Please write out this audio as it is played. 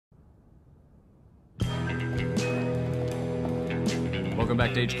Welcome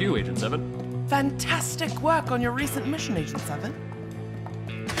back to HQ, Agent 7. Fantastic work on your recent mission, Agent 7.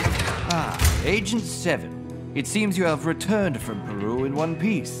 Ah, Agent 7. It seems you have returned from Peru in one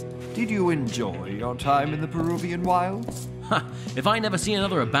piece. Did you enjoy your time in the Peruvian wilds? Ha! If I never see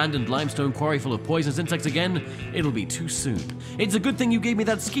another abandoned limestone quarry full of poisonous insects again, it'll be too soon. It's a good thing you gave me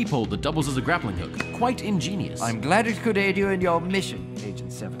that ski pole that doubles as a grappling hook. Quite ingenious. I'm glad it could aid you in your mission,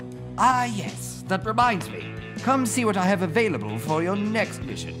 Agent 7. Ah, yes, that reminds me. Come see what I have available for your next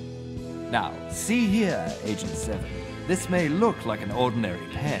mission. Now, see here, Agent 7. This may look like an ordinary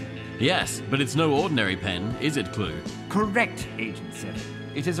pen. Yes, but it's no ordinary pen, is it, Clue? Correct, Agent 7.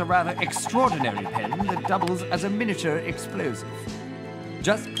 It is a rather extraordinary pen that doubles as a miniature explosive.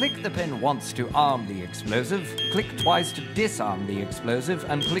 Just click the pen once to arm the explosive, click twice to disarm the explosive,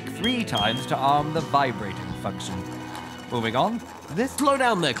 and click 3 times to arm the vibrating function. Moving on, this... Slow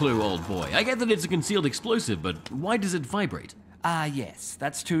down there, Clue, old boy. I get that it's a concealed explosive, but why does it vibrate? Ah, yes,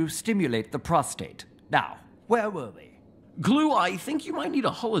 that's to stimulate the prostate. Now, where were we? Clue, I think you might need a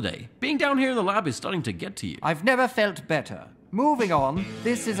holiday. Being down here in the lab is starting to get to you. I've never felt better. Moving on,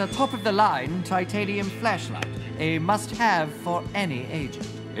 this is a top-of-the-line titanium flashlight, a must-have for any agent.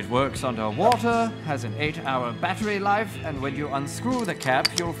 It works underwater, has an 8-hour battery life, and when you unscrew the cap,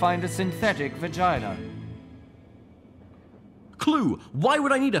 you'll find a synthetic vagina. Clue, why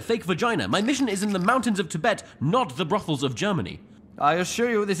would I need a fake vagina? My mission is in the mountains of Tibet, not the brothels of Germany. I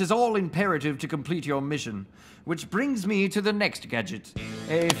assure you this is all imperative to complete your mission. Which brings me to the next gadget.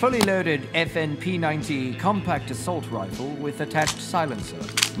 A fully loaded FNP-90 compact assault rifle with attached silencer.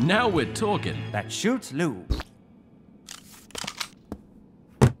 Now we're talking. That shoots lube.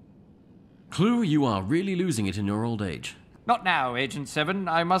 Clue, you are really losing it in your old age. Not now, Agent 7.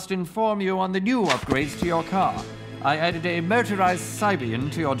 I must inform you on the new upgrades to your car. I added a motorized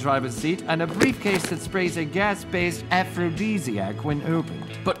Sibian to your driver's seat and a briefcase that sprays a gas-based aphrodisiac when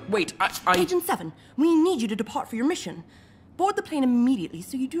opened. But wait, Agent 7, we need you to depart for your mission. Board the plane immediately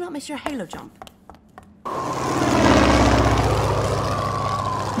so you do not miss your halo jump.